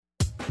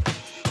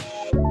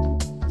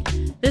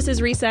This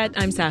is Reset.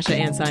 I'm Sasha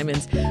Ann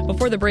Simons.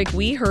 Before the break,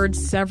 we heard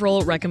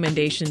several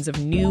recommendations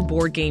of new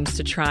board games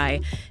to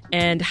try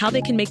and how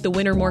they can make the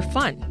winter more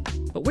fun.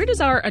 But where does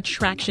our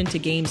attraction to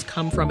games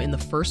come from in the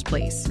first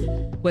place?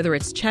 Whether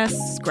it's chess,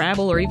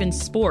 Scrabble, or even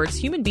sports,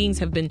 human beings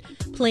have been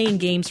playing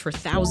games for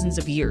thousands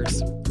of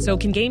years. So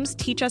can games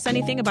teach us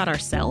anything about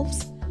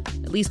ourselves?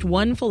 At least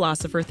one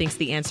philosopher thinks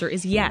the answer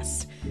is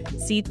yes.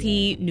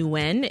 Thi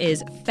Nguyen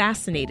is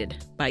fascinated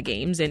by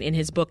games, and in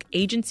his book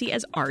Agency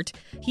as Art,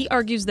 he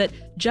argues that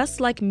just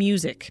like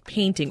music,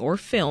 painting, or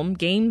film,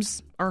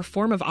 games are a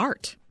form of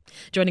art.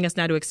 Joining us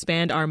now to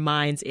expand our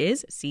minds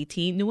is Thi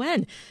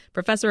Nguyen,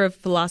 professor of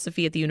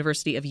philosophy at the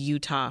University of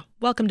Utah.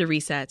 Welcome to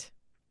Reset.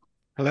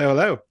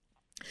 Hello.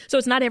 So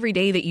it's not every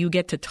day that you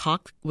get to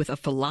talk with a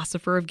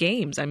philosopher of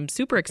games. I'm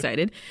super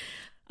excited.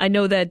 I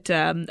know that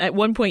at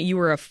one point you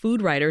were a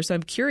food writer, so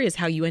I'm curious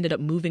how you ended up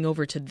moving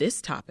over to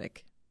this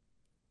topic.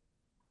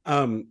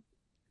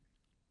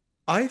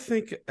 I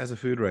think as a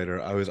food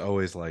writer, I was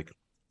always like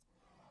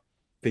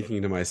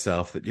thinking to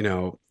myself that,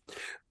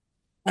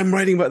 I'm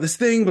writing about this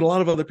thing, but a lot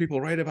of other people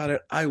write about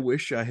it. I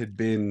wish I had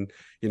been,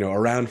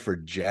 around for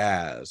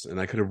jazz, and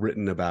I could have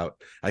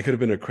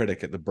been a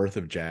critic at the birth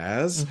of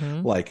jazz.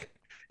 Mm-hmm. Like,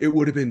 it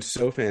would have been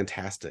so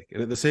fantastic.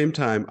 And at the same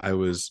time, I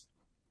was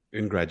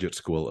in graduate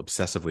school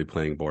obsessively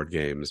playing board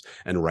games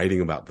and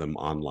writing about them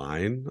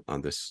online on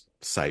this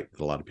site that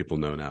a lot of people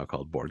know now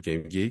called Board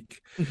Game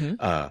Geek.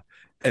 Mm-hmm.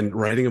 And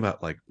writing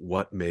about like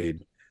what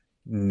made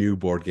new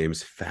board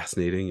games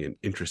fascinating and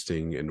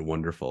interesting and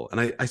wonderful.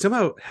 And I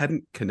somehow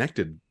hadn't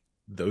connected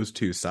those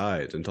two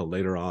sides until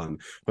later on,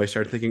 when I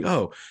started thinking,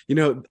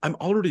 I'm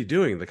already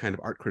doing the kind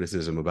of art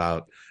criticism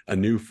about a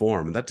new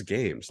form, and that's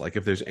games. Like,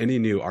 if there's any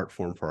new art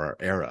form for our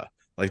era,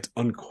 like, it's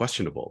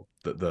unquestionable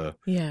that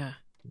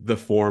the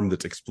form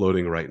that's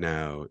exploding right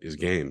now is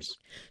games.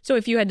 So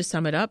if you had to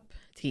sum it up,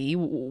 Thi,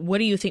 what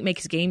do you think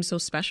makes games so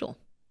special?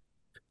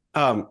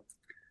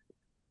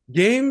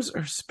 Games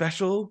are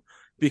special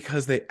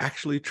because they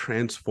actually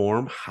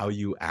transform how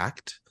you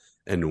act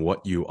and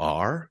what you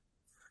are.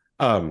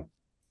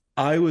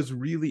 I was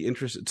really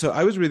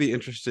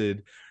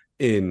interested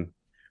in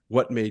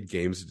what made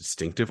games a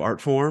distinctive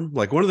art form.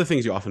 Like, one of the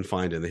things you often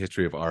find in the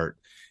history of art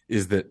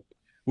is that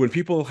when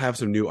people have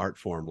some new art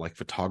form like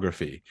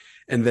photography,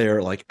 and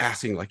they're like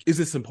asking, like, is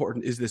this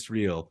important? Is this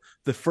real?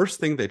 The first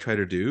thing they try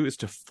to do is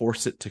to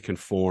force it to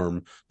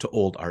conform to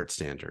old art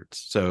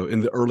standards. So in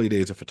the early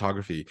days of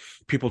photography,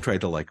 people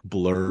tried to like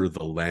blur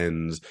the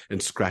lens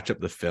and scratch up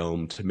the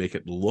film to make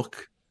it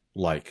look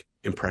like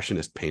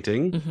impressionist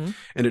painting. Mm-hmm.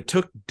 And it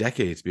took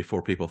decades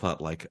before people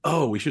thought like,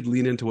 oh, we should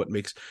lean into what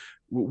makes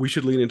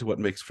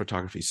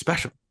photography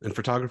special. In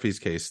photography's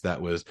case,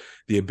 that was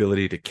the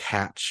ability to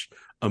catch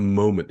a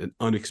moment, an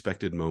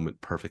unexpected moment,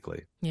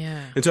 perfectly.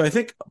 Yeah. And so I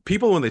think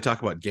people, when they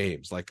talk about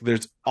games, like,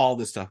 there's all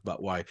this stuff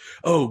about why,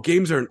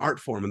 games are an art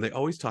form. And they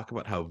always talk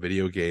about how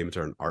video games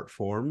are an art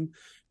form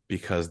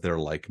because they're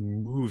like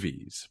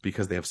movies,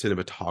 because they have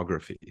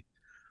cinematography.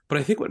 But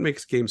I think what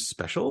makes games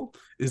special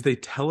is they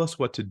tell us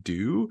what to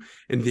do,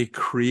 and they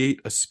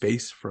create a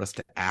space for us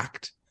to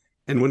act.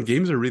 And when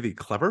games are really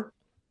clever,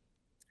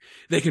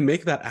 they can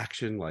make that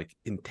action like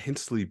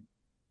intensely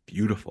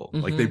beautiful.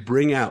 Mm-hmm. Like, they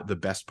bring out the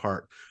best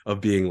part of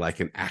being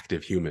like an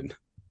active human.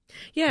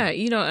 Yeah,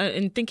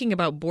 and thinking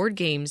about board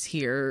games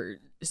here,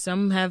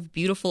 some have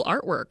beautiful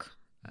artwork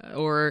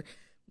or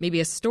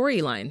maybe a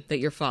storyline that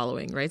you're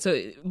following, right?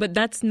 So, but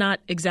that's not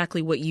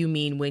exactly what you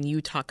mean when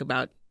you talk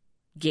about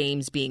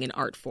games being an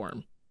art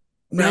form.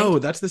 Right? No,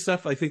 that's the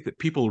stuff I think that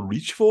people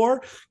reach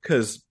for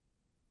because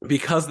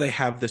they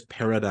have this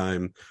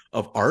paradigm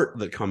of art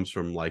that comes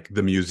from like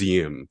the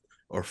museum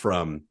or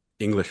from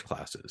English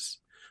classes.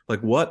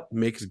 Like, what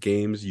makes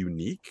games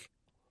unique?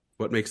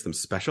 What makes them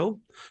special?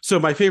 So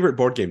my favorite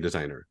board game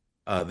designer,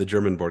 the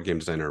German board game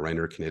designer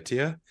Rainer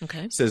Knizia,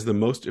 says the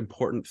most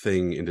important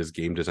thing in his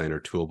game designer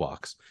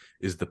toolbox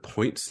is the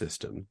point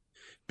system,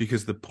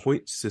 because the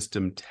point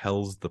system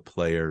tells the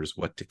players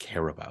what to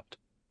care about.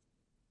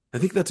 I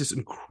think that's this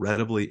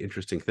incredibly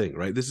interesting thing,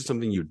 right? This is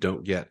something you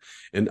don't get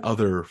in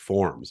other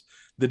forms.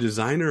 The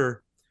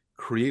designer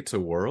creates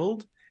a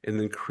world and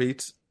then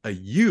creates a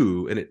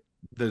you, and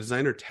the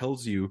designer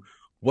tells you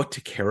what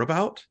to care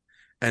about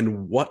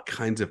and what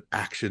kinds of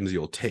actions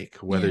you'll take,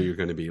 whether you're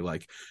going to be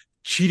like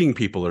cheating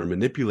people or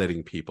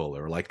manipulating people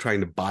or like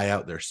trying to buy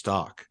out their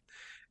stock.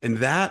 And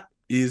that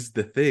is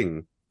the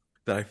thing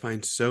that I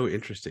find so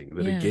interesting,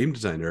 that a game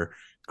designer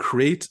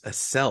creates a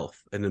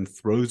self and then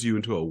throws you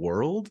into a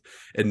world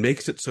and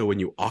makes it so when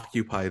you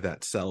occupy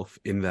that self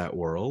in that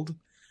world,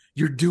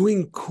 you're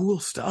doing cool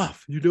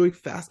stuff. You're doing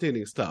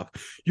fascinating stuff.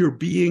 You're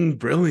being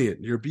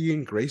brilliant. You're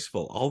being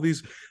graceful. All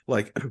these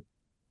like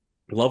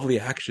lovely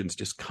actions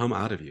just come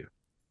out of you.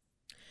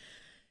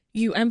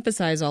 You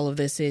emphasize all of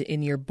this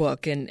in your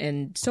book,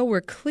 and so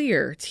we're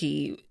clear,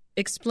 Thi.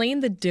 Explain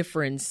the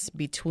difference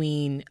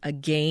between a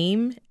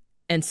game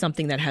and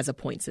something that has a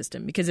point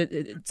system, because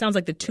it sounds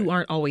like the two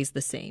aren't always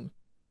the same.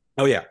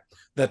 Oh yeah,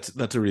 that's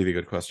a really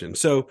good question.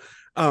 So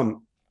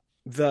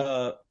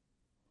the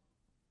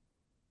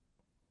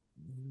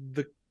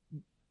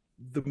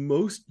the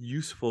most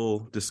useful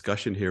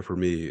discussion here for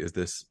me is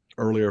this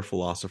earlier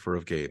philosopher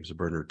of games,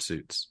 Bernard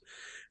Suits.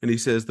 And he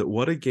says that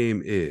what a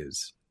game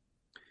is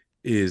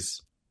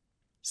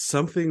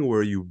something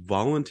where you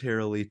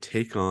voluntarily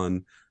take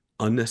on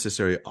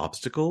unnecessary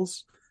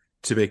obstacles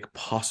to make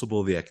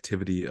possible the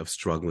activity of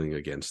struggling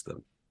against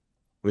them.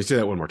 Let me say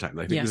that one more time.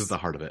 I think this is the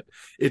heart of it.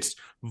 It's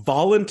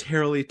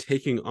voluntarily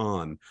taking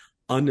on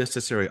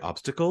unnecessary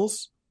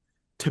obstacles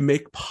to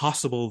make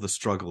possible the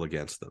struggle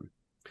against them.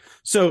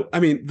 So, I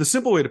mean, the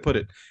simple way to put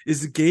it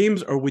is the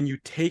games are when you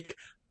take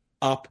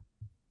up.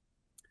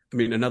 I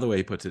mean, another way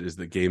he puts it is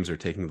that games are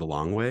taking the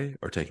long way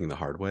or taking the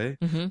hard way.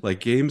 Mm-hmm. Like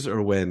games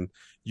are when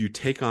you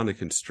take on a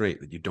constraint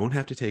that you don't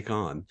have to take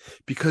on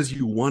because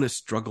you want to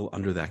struggle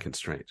under that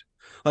constraint.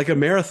 Like a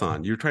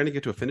marathon, you're trying to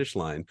get to a finish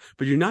line,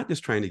 but you're not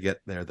just trying to get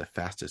there the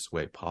fastest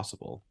way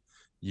possible.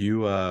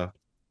 You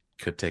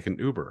could take an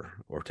Uber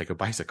or take a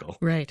bicycle.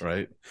 Right.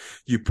 Right.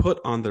 You put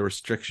on the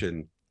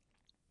restriction,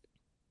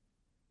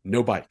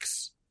 no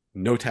bikes,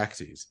 no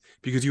taxis,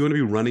 because you want to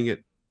be running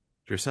it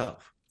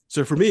yourself.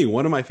 So for me,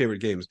 one of my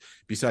favorite games,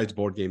 besides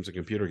board games and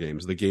computer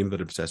games, the game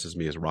that obsesses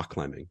me is rock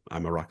climbing.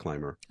 I'm a rock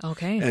climber.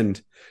 Okay. And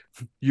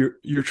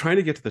you're trying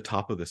to get to the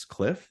top of this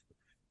cliff,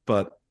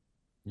 but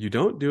you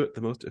don't do it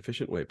the most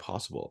efficient way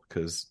possible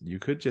because you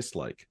could just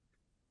like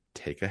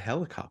take a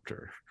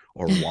helicopter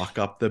or walk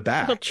up the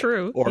back. Well,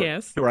 true. Or,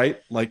 yes. Right?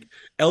 Like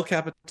El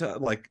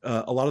Capitan, like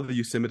a lot of the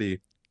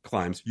Yosemite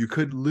climbs, you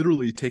could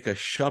literally take a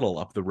shuttle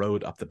up the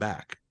road up the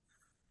back.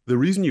 The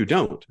reason you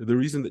don't, the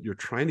reason that you're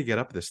trying to get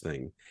up this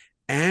thing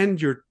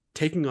and you're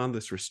taking on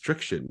this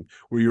restriction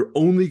where you're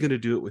only going to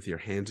do it with your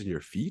hands and your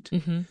feet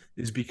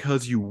is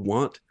because you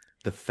want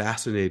the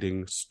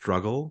fascinating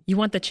struggle. You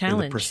want the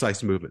challenge. And the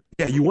precise movement.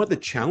 Yeah, you want the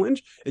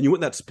challenge and you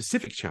want that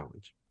specific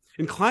challenge.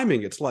 In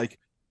climbing, it's like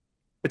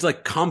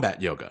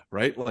combat yoga,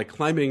 right? Like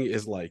climbing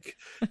is like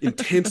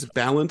intense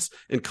balance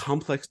and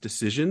complex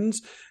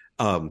decisions.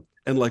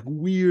 And like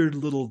weird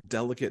little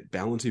delicate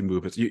balancing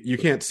movements. You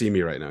can't see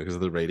me right now because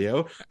of the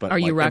radio. But are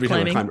you rock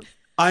climbing?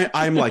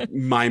 I'm like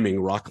miming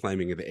rock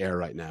climbing in the air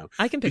right now.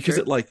 I can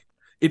picture because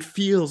it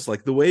feels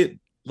like the way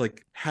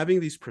like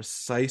having these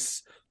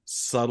precise,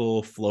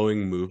 subtle,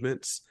 flowing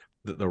movements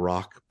that the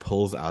rock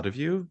pulls out of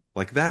you.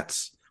 Like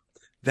that's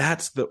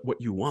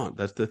what you want.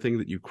 That's the thing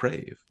that you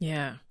crave.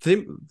 Yeah.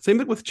 Same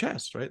thing with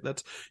chess, right?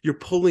 You're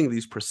pulling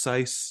these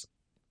precise.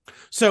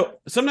 So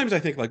sometimes I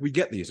think like we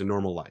get these in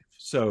normal life.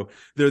 So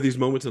there are these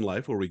moments in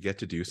life where we get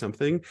to do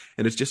something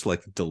and it's just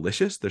like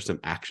delicious. There's some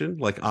action.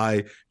 Like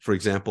for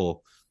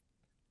example,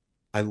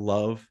 I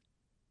love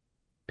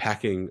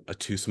packing a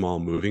too small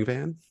moving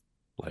van.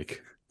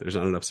 Like there's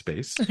not enough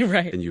space.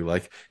 Right. And you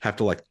like have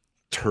to like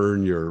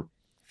turn your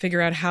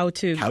figure out how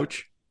to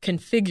couch,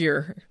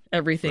 configure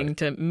everything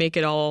to make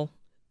it all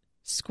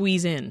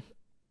squeeze in.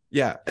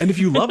 Yeah. And if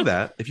you love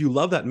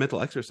that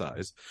mental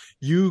exercise,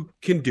 you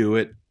can do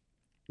it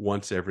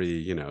once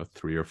every,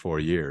 3 or 4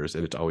 years,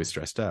 and it's always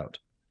stressed out.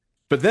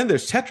 But then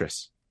there's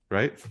Tetris,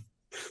 right?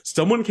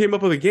 Someone came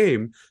up with a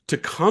game to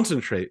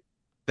concentrate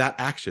that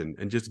action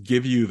and just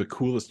give you the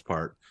coolest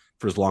part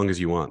for as long as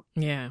you want.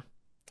 Yeah.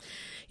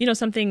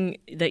 Something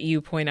that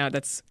you point out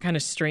that's kind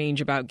of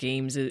strange about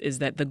games is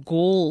that the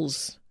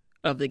goals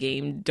of the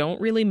game don't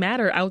really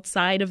matter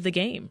outside of the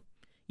game.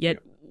 Yet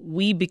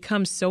we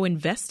become so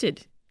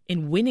invested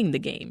in winning the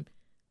game.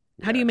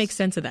 How do you make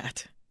sense of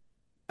that?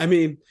 I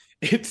mean,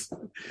 it's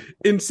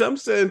in some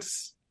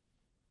sense,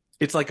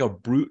 it's like a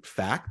brute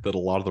fact that a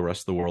lot of the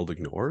rest of the world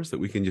ignores, that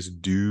we can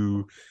just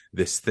do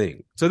this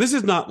thing. So this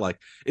is not like,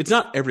 it's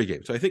not every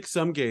game. So I think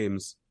some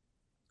games,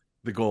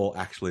 the goal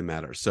actually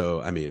matters.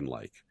 So, I mean,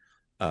 like,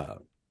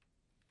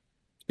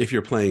 if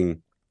you're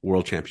playing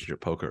World Championship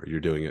Poker, you're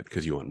doing it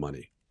because you want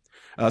money.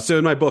 So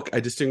in my book, I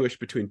distinguish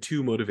between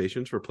two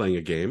motivations for playing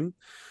a game.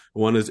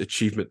 One is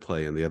achievement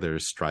play and the other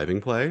is striving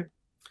play.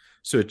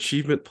 So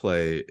achievement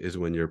play is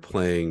when you're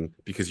playing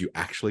because you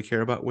actually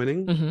care about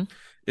winning. Mm-hmm.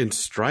 And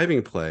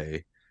striving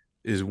play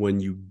is when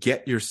you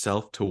get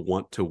yourself to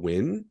want to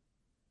win,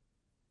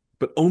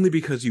 but only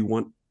because you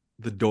want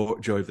the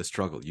joy of the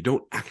struggle. You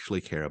don't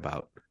actually care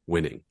about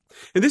winning.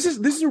 And this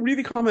is a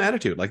really common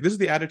attitude. Like this is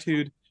the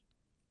attitude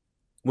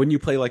when you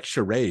play like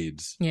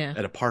charades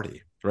at a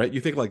party, right?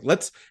 You think like,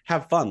 let's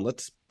have fun.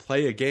 Let's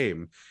play a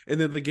game. And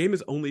then the game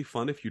is only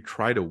fun if you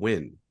try to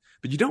win,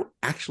 but you don't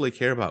actually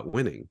care about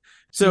winning.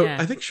 So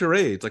I think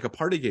charades, like a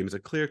party game, is a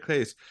clear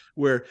case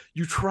where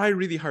you try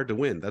really hard to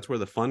win. That's where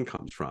the fun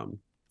comes from.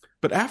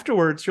 But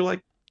afterwards, you're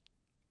like,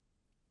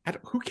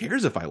 who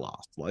cares if I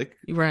lost? Like,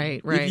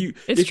 right.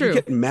 If you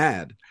get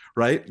mad,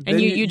 right? And then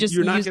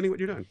you're not getting what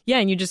you're doing. Yeah,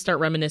 and you just start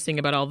reminiscing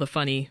about all the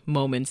funny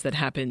moments that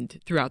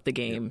happened throughout the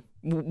game,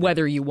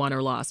 whether you won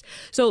or lost.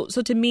 So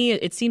to me,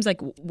 it seems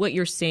like what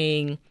you're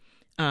saying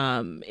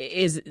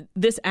is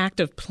this act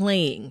of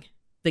playing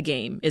the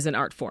game is an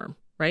art form,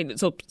 right?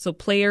 So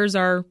players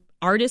are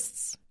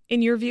artists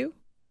in your view?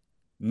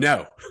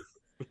 No.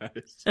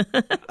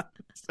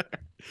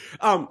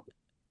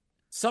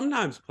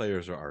 Sometimes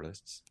players are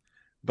artists.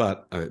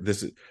 But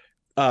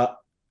I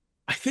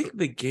think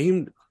the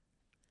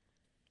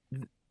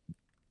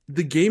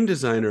the game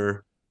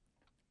designer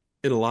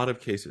in a lot of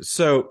cases.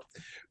 So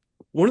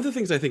one of the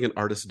things I think an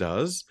artist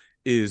does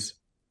is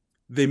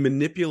they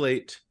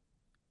manipulate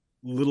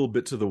little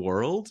bits of the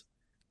world,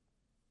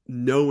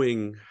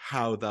 knowing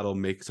how that'll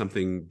make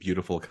something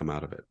beautiful come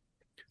out of it.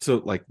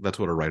 So like that's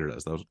what a writer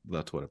does.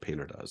 That's what a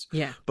painter does.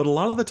 Yeah. But a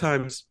lot of the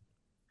times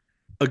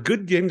a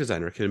good game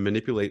designer can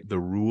manipulate the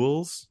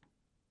rules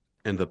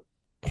and the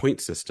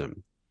point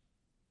system,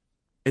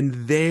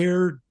 and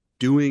they're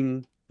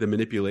doing the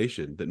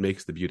manipulation that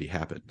makes the beauty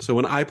happen. So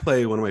when I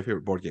play one of my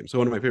favorite board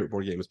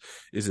games,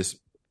 is this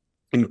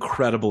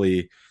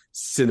incredibly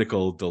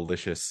cynical,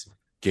 delicious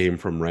game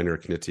from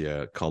Reiner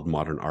Knizia called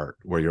Modern Art,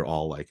 where you're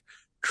all like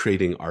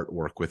trading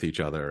artwork with each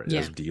other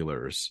as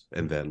dealers,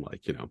 and then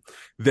like, you know,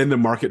 then the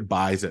market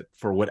buys it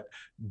for what,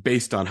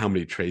 based on how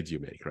many trades you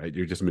make, right?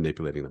 You're just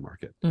manipulating the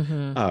market.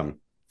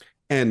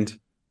 And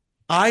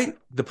I,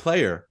 the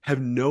player,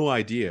 have no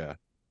idea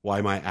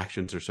why my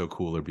actions are so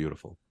cool or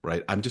beautiful,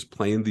 right? I'm just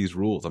playing these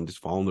rules. I'm just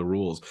following the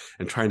rules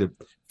and trying to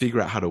figure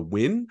out how to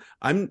win.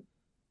 I'm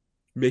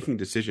making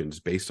decisions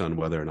based on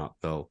whether or not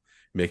they'll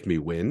make me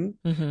win.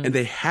 And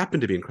they happen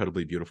to be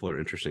incredibly beautiful or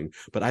interesting,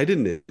 but I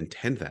didn't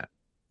intend that.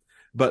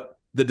 But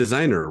the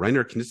designer,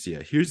 Reiner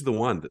Knizia, here's the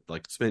one that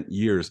like spent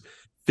years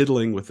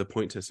fiddling with the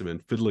point system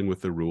and fiddling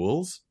with the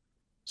rules,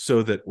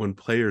 so that when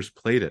players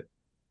played it,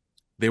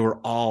 they were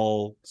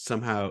all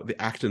somehow, the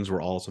actions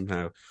were all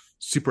somehow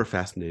super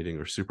fascinating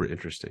or super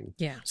interesting.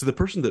 Yeah. So the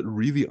person that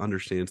really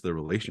understands the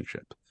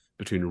relationship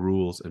between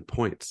rules and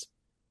points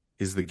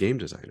is the game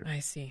designer. I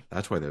see.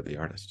 That's why they're the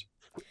artist.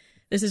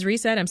 This is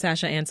Reset. I'm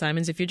Sasha Ann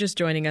Simons. If you're just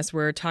joining us,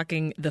 we're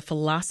talking the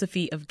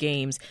philosophy of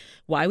games,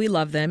 why we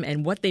love them,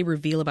 and what they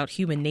reveal about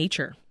human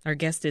nature. Our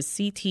guest is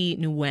Thi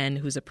Nguyen,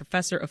 who's a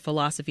professor of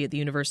philosophy at the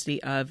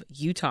University of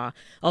Utah,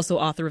 also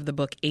author of the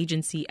book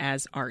Agency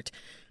as Art.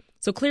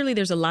 So clearly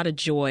there's a lot of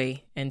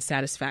joy and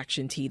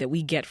satisfaction, Thi, that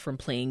we get from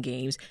playing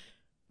games.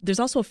 There's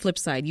also a flip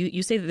side.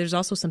 You say that there's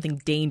also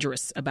something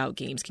dangerous about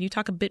games. Can you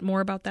talk a bit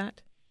more about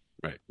that?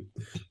 Right.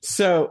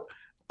 So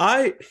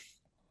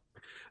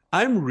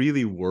I'm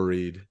really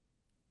worried.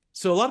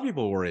 So a lot of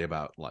people worry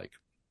about like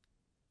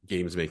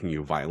games making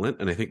you violent.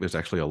 And I think there's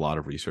actually a lot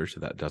of research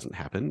that doesn't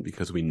happen,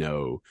 because we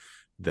know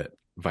that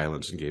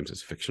violence in games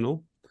is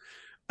fictional.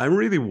 I'm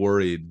really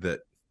worried that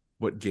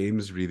what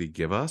games really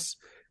give us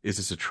is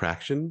this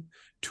attraction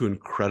to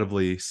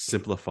incredibly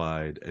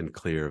simplified and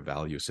clear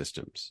value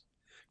systems.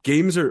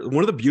 Games are,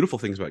 one of the beautiful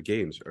things about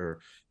games are,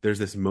 there's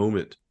this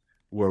moment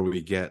where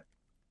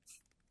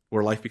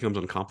where life becomes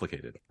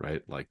uncomplicated,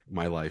 right? Like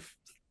my life,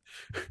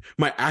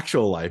 my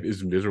actual life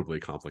is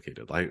miserably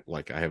complicated.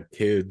 Like I have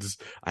kids,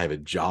 I have a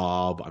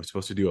job, I'm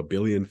supposed to do a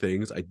billion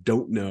things. I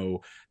don't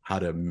know how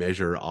to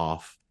measure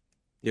off,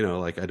 you know,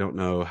 like I don't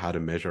know how to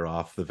measure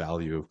off the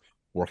value of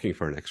working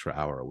for an extra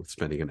hour with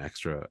spending an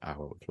extra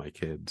hour with my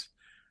kids.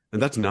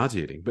 And that's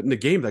nauseating. But in a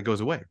game, that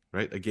goes away,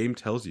 right? A game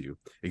tells you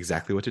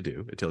exactly what to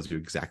do. It tells you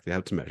exactly how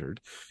it's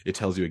measured. It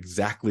tells you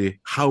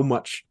exactly how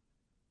much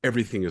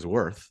everything is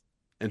worth.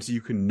 And so you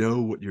can know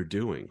what you're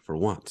doing for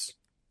once.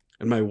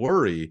 And my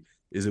worry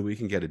is that we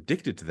can get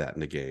addicted to that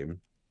in a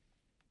game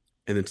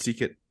and then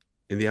seek it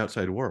in the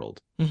outside world.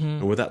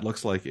 And what that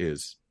looks like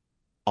is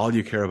all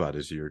you care about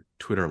is your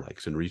Twitter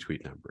likes and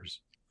retweet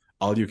numbers.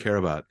 All you care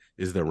about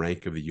is the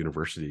rank of the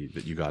university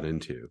that you got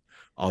into.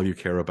 All you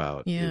care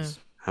about is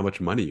how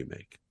much money you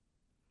make.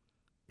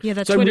 Yeah,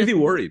 that's so I'm really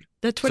worried.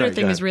 The Twitter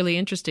thing is really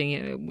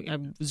interesting. I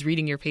was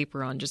reading your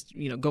paper on just,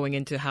 you know, going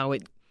into how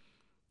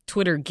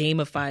Twitter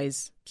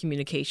gamifies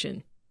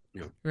communication,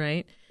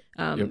 right?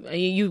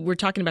 You were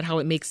talking about how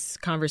it makes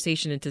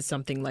conversation into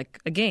something like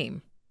a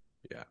game.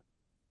 Yeah.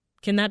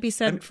 Can that be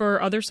said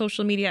for other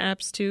social media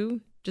apps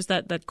too? Just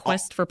that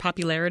quest for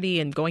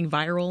popularity and going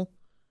viral?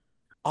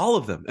 All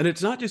of them. And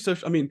it's not just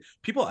social. I mean,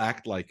 people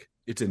act like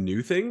it's a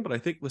new thing, but I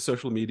think the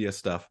social media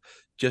stuff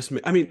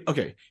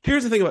okay,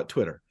 here's the thing about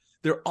Twitter.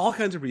 There are all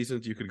kinds of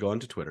reasons you could go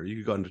onto Twitter. You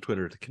could go onto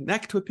Twitter to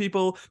connect with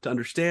people, to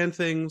understand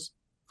things.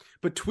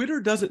 But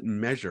Twitter doesn't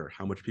measure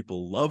how much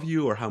people love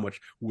you or how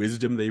much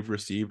wisdom they've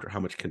received or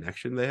how much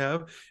connection they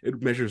have.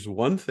 It measures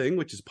one thing,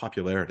 which is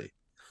popularity.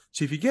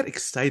 So if you get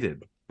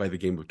excited by the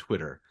game of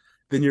Twitter,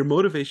 then your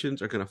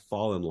motivations are going to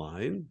fall in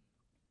line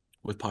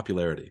with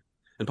popularity.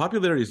 And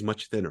popularity is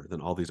much thinner than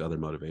all these other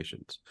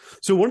motivations.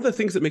 So one of the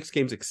things that makes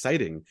games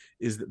exciting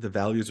is that the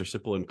values are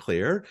simple and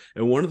clear.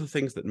 And one of the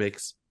things that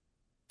makes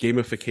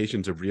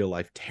gamifications of real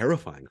life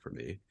terrifying for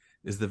me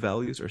is the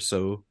values are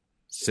so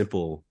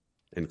simple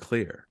and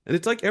clear. And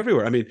it's like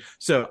everywhere. I mean,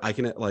 so I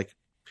can like,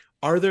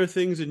 are there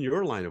things in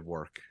your line of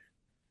work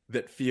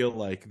that feel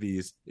like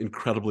these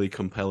incredibly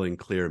compelling,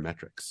 clear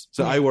metrics?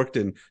 So I worked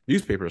in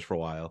newspapers for a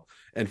while,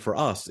 and for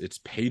us, it's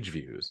page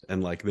views,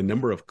 and like the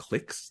number of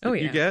clicks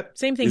that you get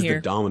Same thing is here.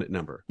 the dominant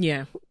number.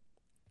 Yeah.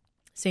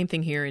 Same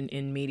thing here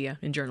in media,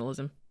 in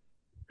journalism.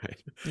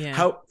 Right. Yeah.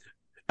 How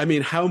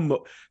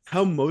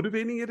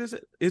motivating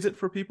is it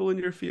for people in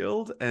your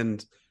field?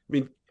 And I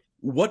mean,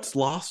 what's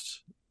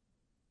lost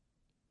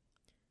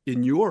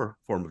in your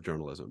form of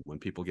journalism when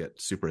people get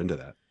super into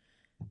that?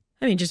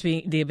 I mean, just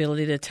the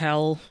ability to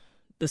tell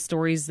the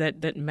stories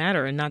that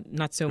matter, and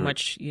not so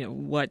much,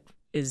 what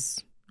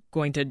is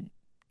going to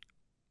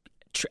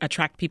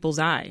attract people's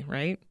eye,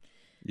 right?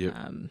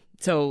 Yeah.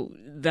 So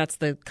that's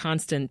the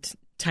constant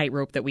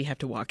tightrope that we have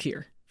to walk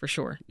here, for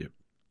sure. Yep.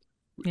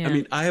 Yeah. I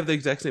mean, I have the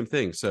exact same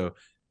thing. So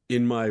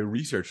in my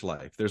research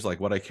life, there's like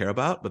what I care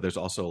about, but there's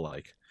also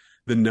like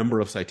the number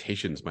of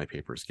citations my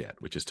papers get,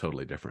 which is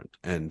totally different.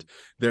 And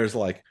there's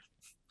like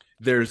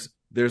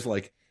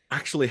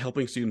actually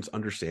helping students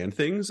understand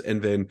things,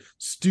 and then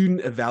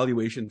student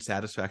evaluation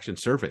satisfaction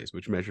surveys,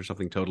 which measure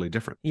something totally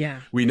different.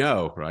 Yeah. We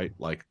know, right?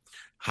 Like,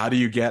 how do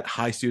you get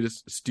high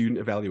student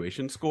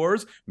evaluation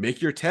scores?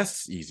 Make your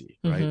tests easy,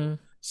 right? Mm-hmm.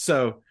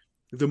 So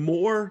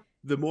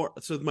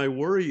so my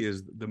worry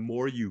is the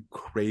more you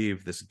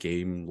crave this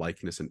game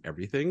likeness in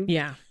everything,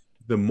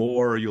 the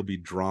more you'll be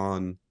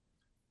drawn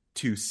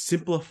to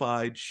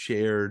simplified,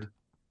 shared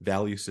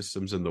value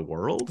systems in the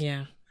world.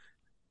 Yeah.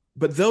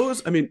 But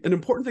those, I mean, an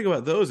important thing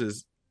about those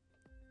is,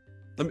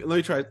 let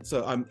me try.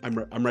 So I'm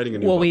writing a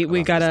new book. Well,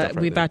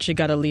 we've actually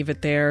got to leave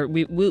it there.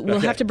 We'll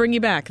have to bring you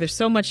back. There's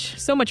so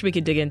much we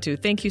could dig into.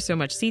 Thank you so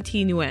much, Thi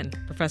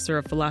Nguyen, professor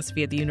of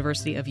philosophy at the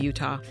University of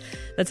Utah.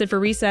 That's it for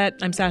Reset.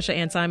 I'm Sasha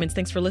Ann Simons.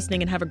 Thanks for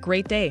listening, and have a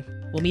great day.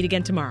 We'll meet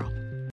again tomorrow.